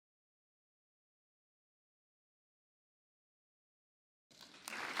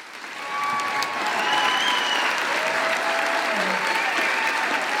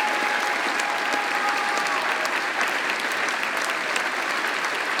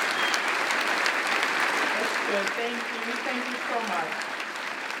good. Thank you so much.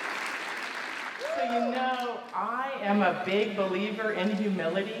 So I am a big believer in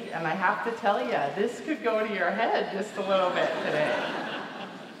humility, and I have to tell you, this could go to your head just a little bit today.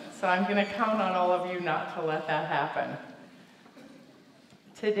 So I'm going to count on all of you not to let that happen.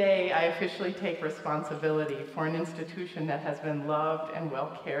 Today, I officially take responsibility for an institution that has been loved and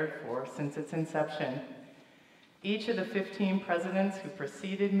well cared for since its inception. Each of the 15 presidents who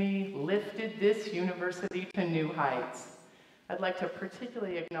preceded me lifted this university to new heights. I'd like to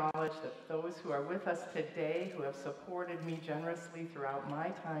particularly acknowledge that those who are with us today who have supported me generously throughout my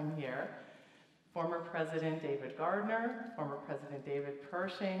time here: former President David Gardner, former President David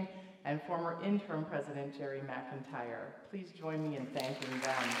Pershing, and former interim President Jerry McIntyre. Please join me in thanking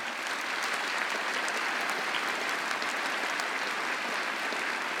them.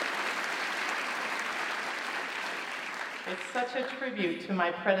 It's such a tribute to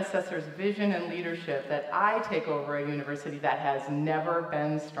my predecessor's vision and leadership that I take over a university that has never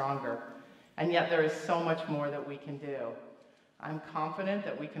been stronger. And yet there is so much more that we can do. I'm confident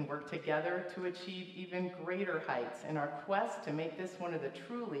that we can work together to achieve even greater heights in our quest to make this one of the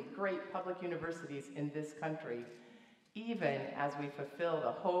truly great public universities in this country, even as we fulfill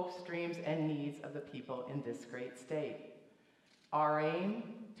the hopes, dreams, and needs of the people in this great state. Our aim: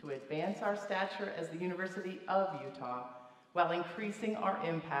 to advance our stature as the University of Utah while increasing our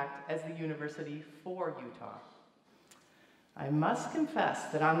impact as the University for Utah. I must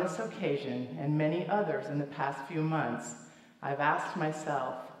confess that on this occasion, and many others in the past few months, I've asked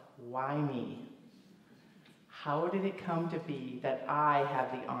myself, why me? How did it come to be that I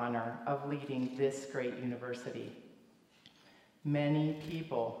have the honor of leading this great university? Many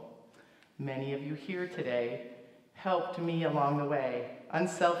people, many of you here today, helped me along the way,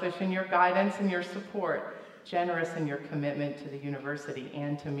 unselfish in your guidance and your support, generous in your commitment to the university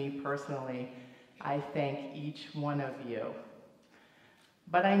and to me personally. I thank each one of you.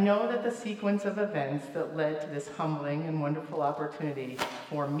 But I know that the sequence of events that led to this humbling and wonderful opportunity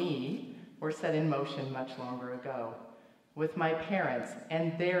for me were set in motion much longer ago, with my parents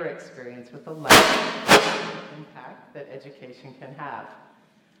and their experience with the life impact that education can have.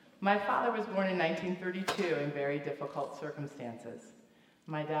 My father was born in 1932 in very difficult circumstances.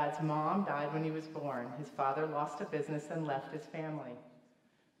 My dad's mom died when he was born. His father lost a business and left his family.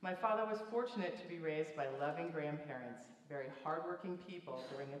 My father was fortunate to be raised by loving grandparents, very hardworking people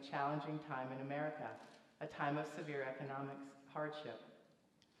during a challenging time in America, a time of severe economic hardship.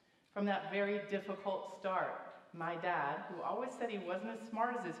 From that very difficult start, my dad, who always said he wasn't as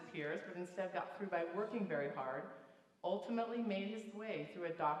smart as his peers, but instead got through by working very hard, ultimately made his way through a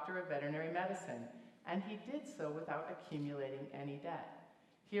doctor of veterinary medicine, and he did so without accumulating any debt.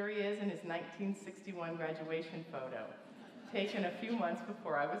 Here he is in his 1961 graduation photo, taken a few months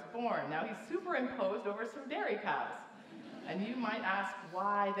before I was born. Now he's superimposed over some dairy cows. And you might ask,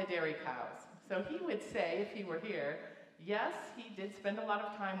 why the dairy cows? So he would say, if he were here, yes, he did spend a lot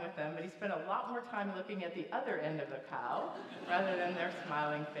of time with them, but he spent a lot more time looking at the other end of the cow rather than their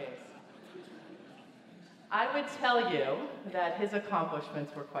smiling face. I would tell you that his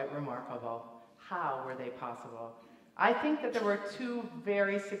accomplishments were quite remarkable. How were they possible? I think that there were two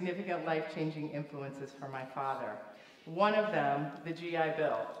very significant life-changing influences for my father. One of them, the GI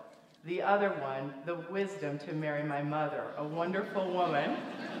Bill. The other one, the wisdom to marry my mother, a wonderful woman,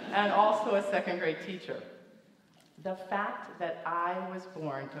 and also a second-grade teacher. The fact that I was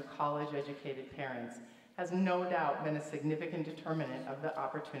born to college-educated parents has no doubt been a significant determinant of the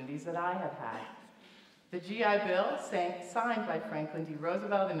opportunities that I have had. The GI Bill, signed by Franklin D.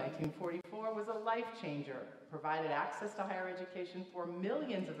 Roosevelt in 1944, was a life changer, provided access to higher education for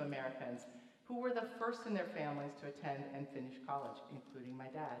millions of Americans who were the first in their families to attend and finish college, including my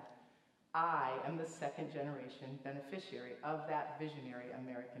dad. I am the second generation beneficiary of that visionary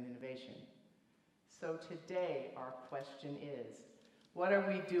American innovation. So today, our question is, what are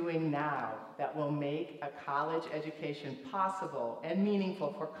we doing now that will make a college education possible and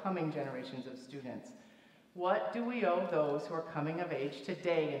meaningful for coming generations of students? What do we owe those who are coming of age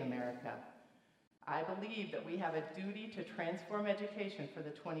today in America? I believe that we have a duty to transform education for the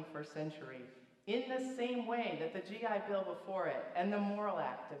 21st century in the same way that the GI Bill before it and the Morrill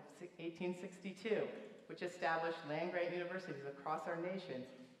Act of 1862, which established land-grant universities across our nation,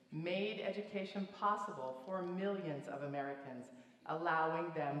 made education possible for millions of Americans, allowing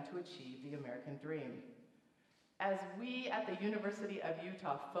them to achieve the American dream. As we at the University of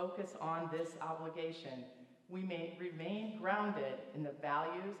Utah focus on this obligation, we may remain grounded in the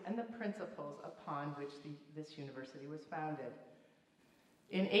values and the principles upon which this university was founded.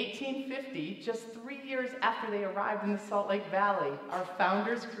 In 1850, just 3 years after they arrived in the Salt Lake Valley, our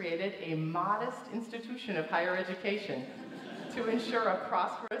founders created a modest institution of higher education to ensure a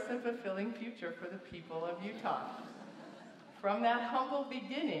prosperous and fulfilling future for the people of Utah. From that humble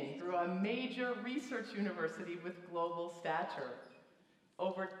beginning grew a major research university with global stature.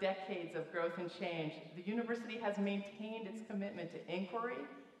 Over decades of growth and change, the university has maintained its commitment to inquiry,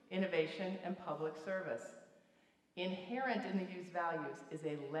 innovation, and public service. Inherent in the U's values is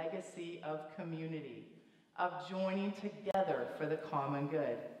a legacy of community, of joining together for the common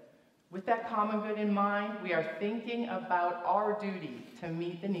good. With that common good in mind, we are thinking about our duty to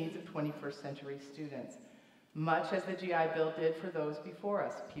meet the needs of 21st century students, much as the GI Bill did for those before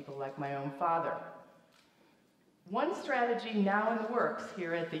us, people like my own father. One strategy now in the works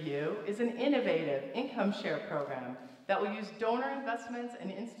here at the U is an innovative income share program that will use donor investments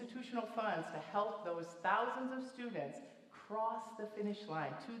and institutional funds to help those thousands of students cross the finish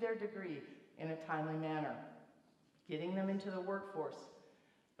line to their degree in a timely manner, getting them into the workforce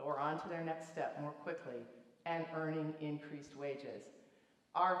or on to their next step more quickly and earning increased wages.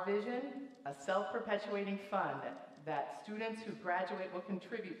 Our vision, a self-perpetuating fund that students who graduate will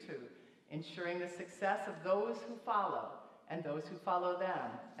contribute to, ensuring the success of those who follow and those who follow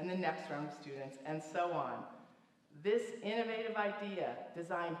them and the next round of students and so on. This innovative idea,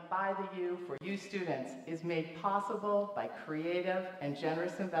 designed by the U for U students, is made possible by creative and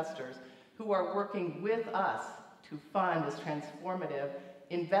generous investors who are working with us to fund this transformative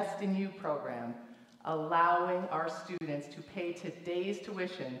Invest in You program, allowing our students to pay today's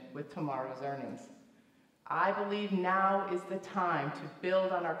tuition with tomorrow's earnings. I believe now is the time to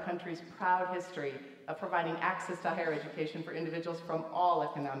build on our country's proud history of providing access to higher education for individuals from all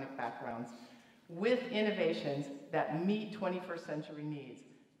economic backgrounds, with innovations that meet 21st century needs.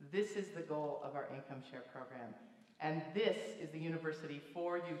 This is the goal of our income share program, and this is the University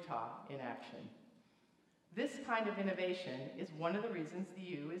for Utah in action. This kind of innovation is one of the reasons the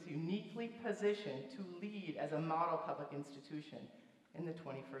U is uniquely positioned to lead as a model public institution in the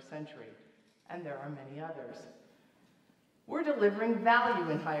 21st century, and there are many others. We're delivering value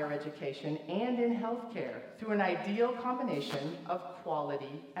in higher education and in healthcare through an ideal combination of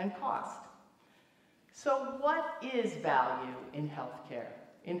quality and cost. So what is value in healthcare,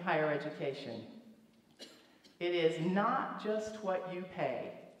 in higher education? It is not just what you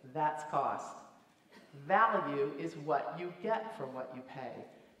pay, that's cost. Value is what you get for what you pay,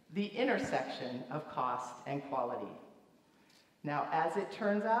 the intersection of cost and quality. Now, as it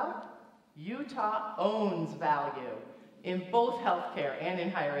turns out, Utah owns value in both healthcare and in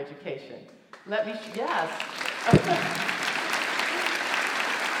higher education. Let me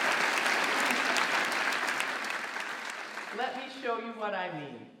show you what I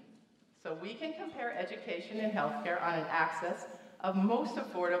mean. So we can compare education and healthcare on an axis of most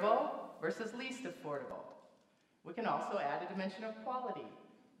affordable versus least affordable. We can also add a dimension of quality,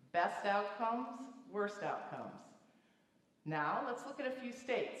 best outcomes, worst outcomes. Now let's look at a few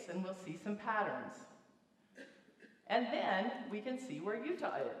states and we'll see some patterns. And then we can see where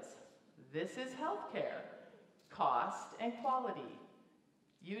Utah is. This is healthcare, cost and quality.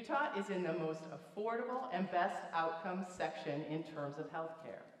 Utah is in the most affordable and best outcomes section in terms of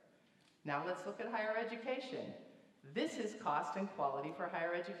healthcare. Now let's look at higher education. This is cost and quality for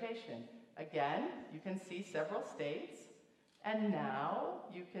higher education. Again, you can see several states, and now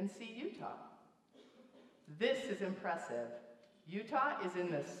you can see Utah. This is impressive. Utah is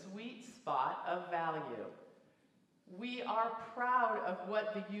in the sweet spot of value. We are proud of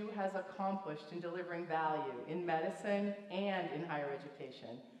what the U has accomplished in delivering value in medicine and in higher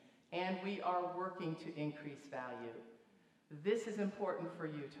education, and we are working to increase value. This is important for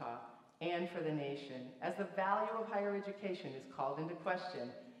Utah and for the nation, as the value of higher education is called into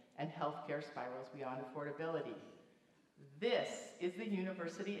question and healthcare spirals beyond affordability. This is the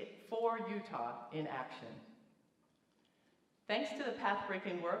University for Utah in action. Thanks to the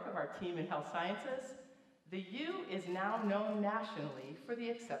path-breaking work of our team in health sciences, the U is now known nationally for the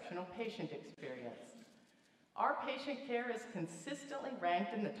exceptional patient experience. Our patient care is consistently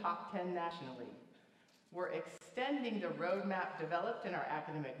ranked in the top 10 nationally. We're extending the roadmap developed in our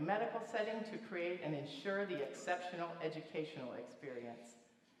academic medical setting to create and ensure the exceptional educational experience.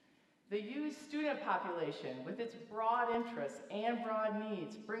 The U's student population, with its broad interests and broad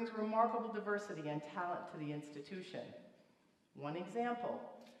needs, brings remarkable diversity and talent to the institution. One example,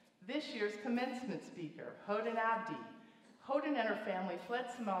 this year's commencement speaker, Hoden Abdi. Hoden and her family fled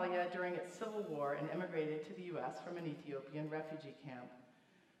Somalia during its civil war and emigrated to the U.S. from an Ethiopian refugee camp.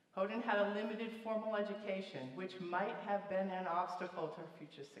 Hoden had a limited formal education, which might have been an obstacle to her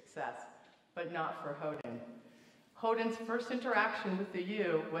future success, but not for Hoden. Hoden's first interaction with the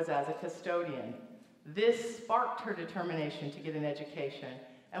U was as a custodian. This sparked her determination to get an education,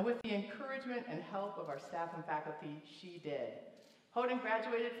 and with the encouragement and help of our staff and faculty, she did. Hoden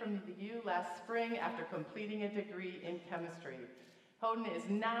graduated from the U last spring after completing a degree in chemistry. Hoden is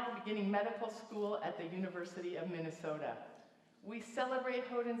now beginning medical school at the University of Minnesota. We celebrate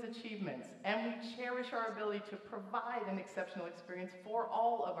Hoden's achievements, and we cherish our ability to provide an exceptional experience for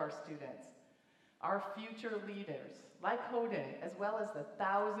all of our students. Our future leaders, like Hoden, as well as the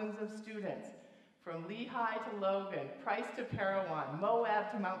thousands of students from Lehigh to Logan, Price to Parowan,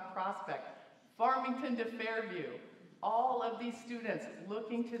 Moab to Mount Prospect, Farmington to Fairview, all of these students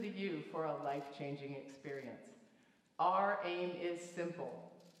looking to the U for a life-changing experience. Our aim is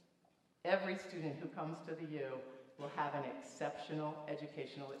simple. Every student who comes to the U will have an exceptional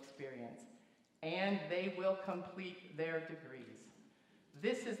educational experience, and they will complete their degrees.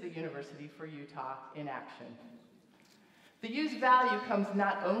 This is the University for Utah in action. The U's value comes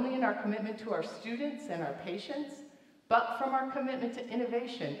not only in our commitment to our students and our patients, but from our commitment to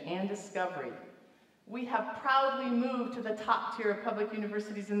innovation and discovery. We have proudly moved to the top tier of public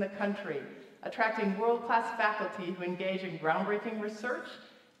universities in the country, attracting world-class faculty who engage in groundbreaking research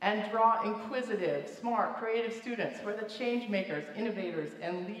and draw inquisitive, smart, creative students who are the change makers, innovators,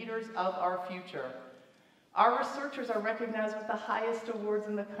 and leaders of our future. Our researchers are recognized with the highest awards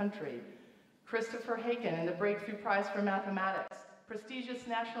in the country: Christopher Haken and the Breakthrough Prize for Mathematics, prestigious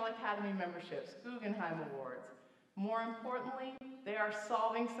National Academy memberships, Guggenheim Awards. More importantly, they are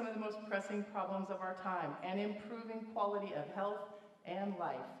solving some of the most pressing problems of our time and improving quality of health and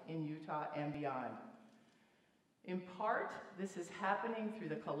life in Utah and beyond. In part, this is happening through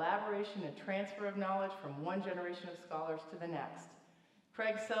the collaboration and transfer of knowledge from one generation of scholars to the next.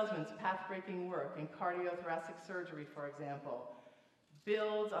 Craig Selzman's path-breaking work in cardiothoracic surgery, for example,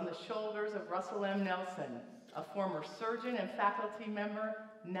 builds on the shoulders of Russell M. Nelson, a former surgeon and faculty member,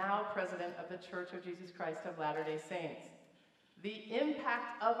 now president of the Church of Jesus Christ of Latter-day Saints. The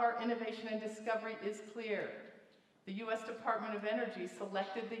impact of our innovation and discovery is clear. The U.S. Department of Energy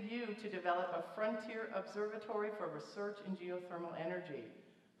selected the U to develop a frontier observatory for research in geothermal energy,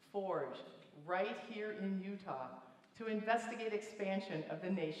 forged right here in Utah, to investigate expansion of the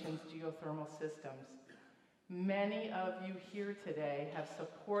nation's geothermal systems. Many of you here today have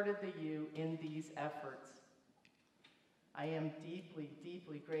supported the U in these efforts. I am deeply,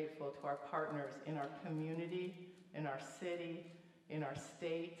 deeply grateful to our partners in our community, in our city, in our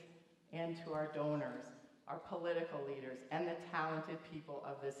state, and to our donors, our political leaders, and the talented people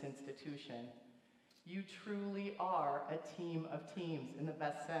of this institution. You truly are a team of teams in the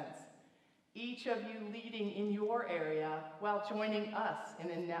best sense, each of you leading in your area while joining us in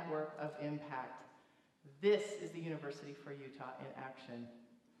a network of impact. This is the University for Utah in action.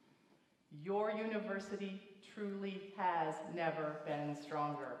 Your university truly has never been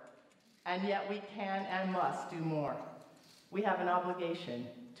stronger, and yet we can and must do more. We have an obligation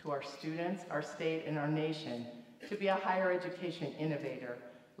to our students, our state, and our nation to be a higher education innovator,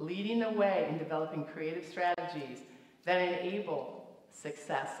 leading the way in developing creative strategies that enable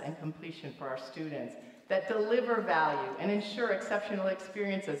success and completion for our students, that deliver value and ensure exceptional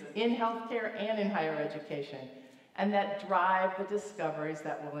experiences in healthcare and in higher education, and that drive the discoveries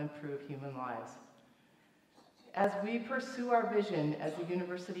that will improve human lives. As we pursue our vision as a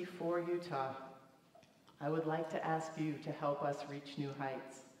University for Utah, I would like to ask you to help us reach new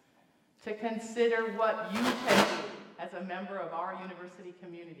heights, to consider what you can do as a member of our university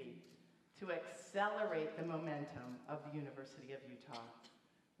community to accelerate the momentum of the University of Utah.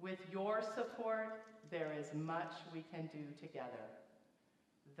 With your support, there is much we can do together.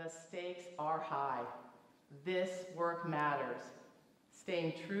 The stakes are high. This work matters.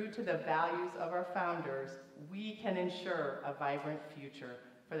 Staying true to the values of our founders, we can ensure a vibrant future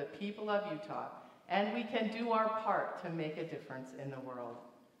for the people of Utah, and we can do our part to make a difference in the world.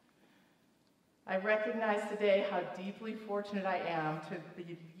 I recognize today how deeply fortunate I am to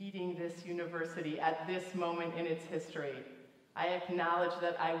be leading this university at this moment in its history. I acknowledge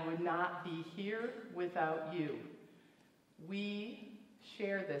that I would not be here without you. We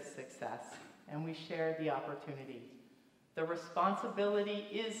share this success, and we share the opportunity. The responsibility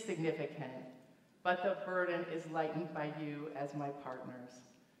is significant, but the burden is lightened by you as my partners.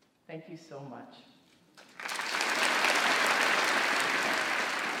 Thank you so much.